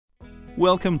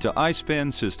Welcome to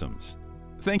iSPAN Systems.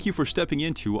 Thank you for stepping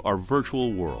into our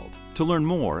virtual world to learn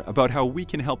more about how we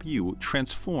can help you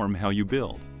transform how you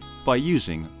build by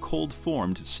using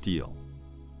cold-formed steel.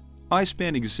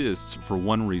 iSPAN exists for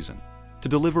one reason: to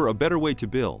deliver a better way to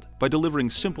build by delivering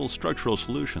simple structural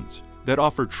solutions that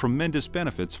offer tremendous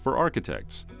benefits for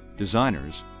architects,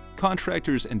 designers,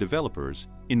 contractors, and developers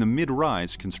in the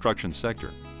mid-rise construction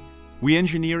sector. We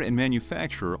engineer and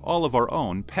manufacture all of our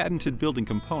own patented building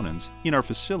components in our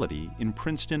facility in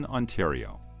Princeton,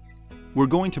 Ontario. We're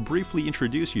going to briefly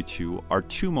introduce you to our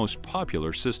two most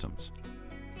popular systems.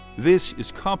 This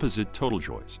is Composite Total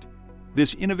Joist.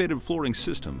 This innovative flooring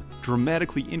system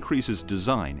dramatically increases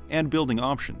design and building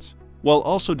options, while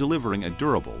also delivering a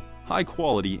durable,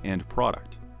 high-quality end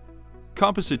product.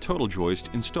 Composite Total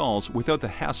Joist installs without the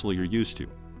hassle you're used to.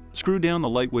 Screw down the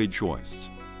lightweight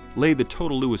joists, lay the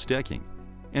total Lewis decking,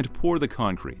 and pour the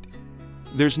concrete.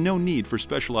 There's no need for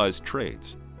specialized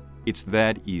trades. It's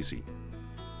that easy.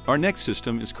 Our next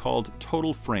system is called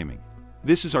Total Framing.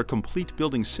 This is our complete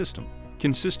building system,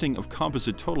 consisting of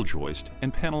composite total joist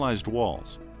and panelized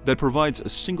walls that provides a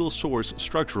single-source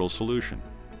structural solution.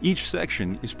 Each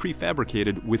section is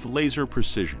prefabricated with laser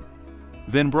precision,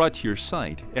 then brought to your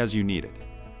site as you need it.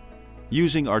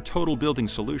 Using our total building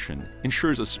solution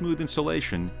ensures a smooth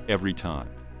installation every time.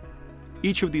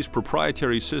 Each of these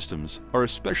proprietary systems are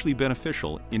especially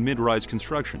beneficial in mid-rise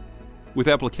construction, with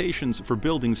applications for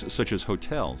buildings such as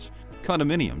hotels,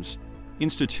 condominiums,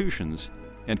 institutions,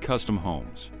 and custom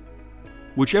homes.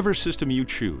 Whichever system you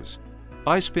choose,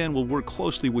 iSPAN will work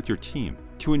closely with your team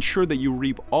to ensure that you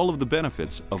reap all of the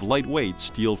benefits of lightweight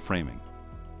steel framing.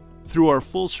 Through our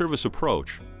full-service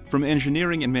approach, from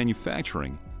engineering and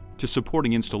manufacturing to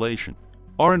supporting installation,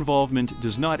 our involvement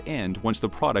does not end once the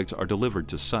products are delivered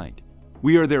to site.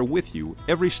 We are there with you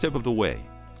every step of the way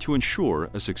to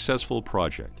ensure a successful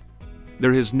project.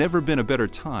 There has never been a better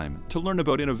time to learn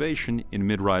about innovation in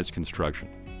mid-rise construction.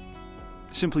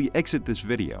 Simply exit this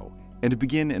video and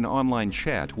begin an online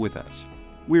chat with us.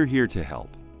 We're here to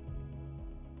help.